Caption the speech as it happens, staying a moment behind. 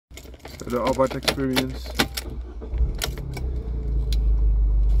the ABARTH experience.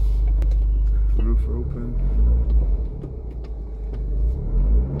 Roof open.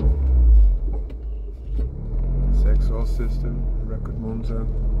 This exhaust system, record Monza.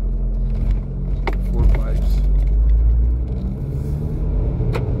 4 pipes.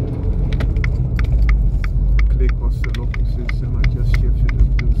 Click was the locking system. I just shifted up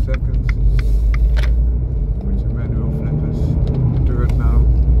 2 seconds. Which the manual flip is third now.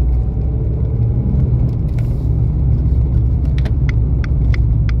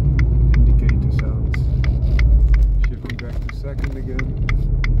 Indicator sounds. Shifting back to second again.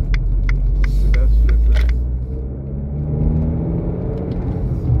 The left flipper.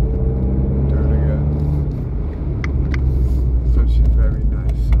 Third again. Such a very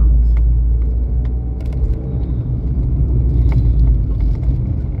nice sound.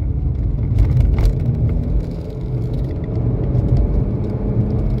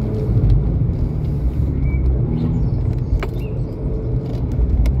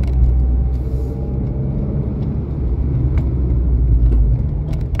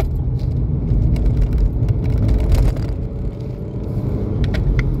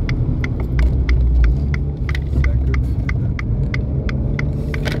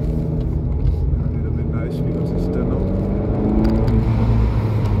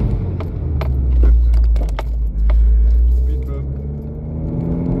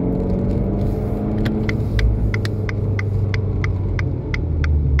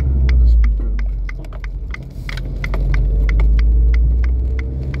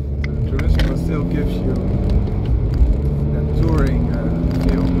 Gives you that touring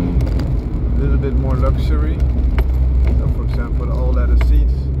feel, a little bit more luxury. So for example, all leather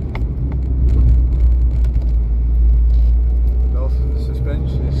seats, but also the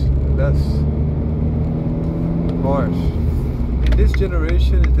suspension is less harsh. In this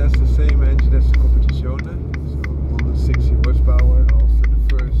generation it has the same engine as the Competizione, so 160 horsepower, also the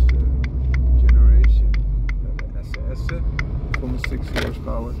first generation, the SS, 160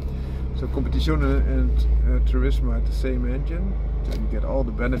 horsepower. So Competizione and TURISMO had the same engine, so you get all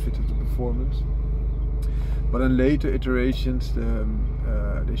the benefits of the performance. But in later iterations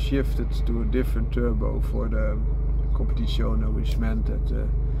they shifted to a different turbo for the Competizione, which meant that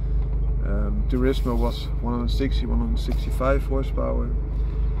TURISMO was 160, 165 horsepower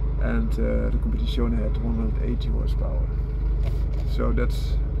and the Competizione had 180 horsepower. So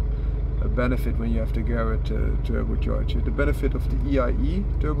that's a benefit when you have the Garrett turbocharger. The benefit of the EIE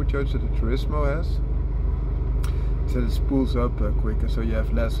turbocharger that the TURISMO has is that it spools up quicker, so you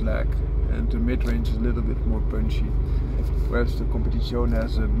have less lag, and the mid-range is a little bit more punchy, whereas the Competizione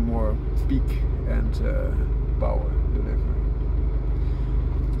has a more peak and power delivery.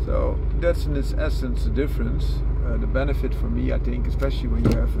 So that's in its essence the difference. The benefit for me, I think, especially when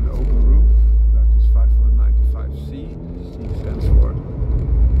you have an open roof like this 595C,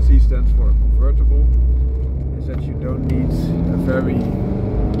 C stands for convertible, is that you don't need a very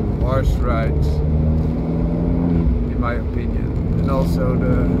harsh ride, in my opinion, and also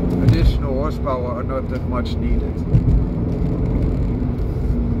the additional horsepower are not that much needed.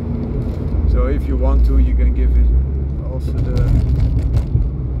 So if you want to, you can give it also the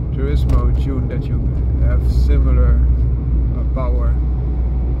TURISMO tune that you have similar power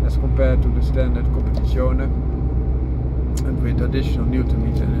as compared to the standard Competizione, and with additional Newton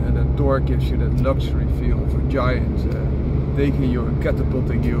meter, and the torque gives you that luxury feel of a giant taking you and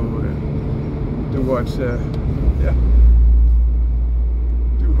catapulting you towards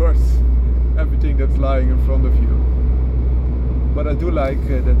towards everything that's lying in front of you. But I do like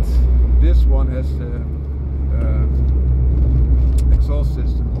that this one has the exhaust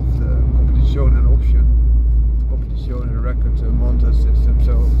system of the Competizione an option, the Competizione record Monza system,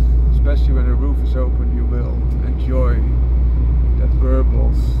 so especially when the roof is open you will enjoy that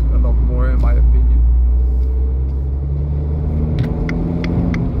burbles a lot more, in my opinion.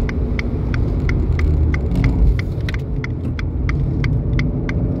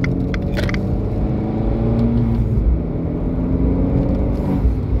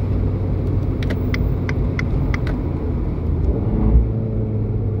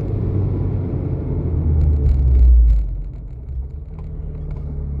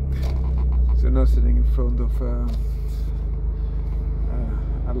 So now sitting in front of a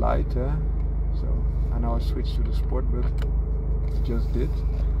light, so I now switched to the sport, but just did.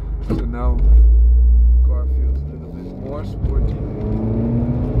 So now the car feels a little bit more sporty,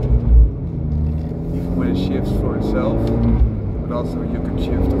 even when it shifts for itself. But also you can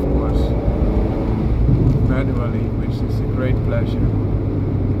shift, of course, manually, which is a great pleasure.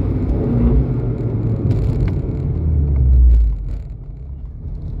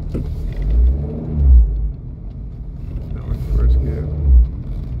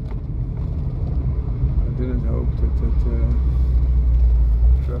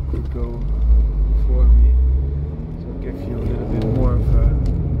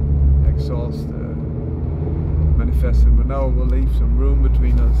 now we'll leave some room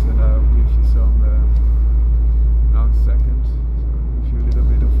between us, and I'll give you some now in seconds. So I'll give you a little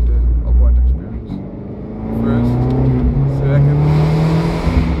bit of the ABARTH experience. First, second.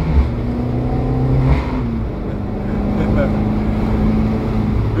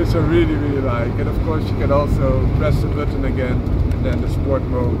 Which I really like. And of course you can also press the button again, and then the sport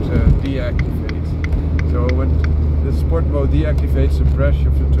mode deactivates. So when the sport mode deactivates, the pressure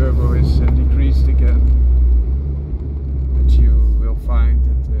of the turbo is decreased again. And you will find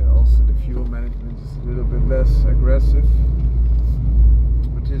that also the fuel management is a little bit less aggressive,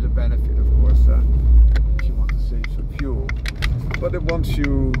 which is a benefit, of course, if you want to save some fuel. But once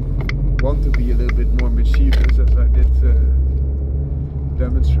you want to be a little bit more mischievous, as I did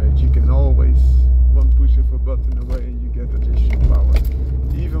demonstrate, you can always one push of a button away and you get additional power.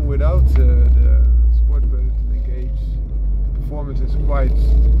 Even without the sport button engaged, performance is quite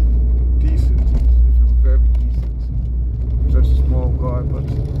decent, if not very decent, for such a small car. But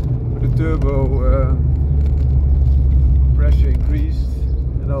with the turbo, pressure increased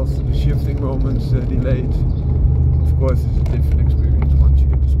and also the shifting moments delayed. Of course, it's a different experience once you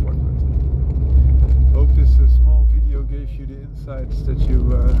get the sport button. Hope this small video gave you the insights that you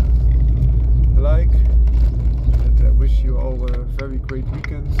like, and I wish you all a very great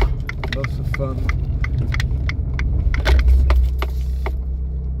weekend, lots of fun.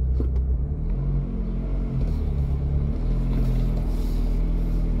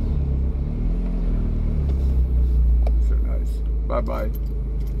 So nice. Bye bye.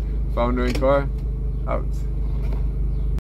 Founder in car, out.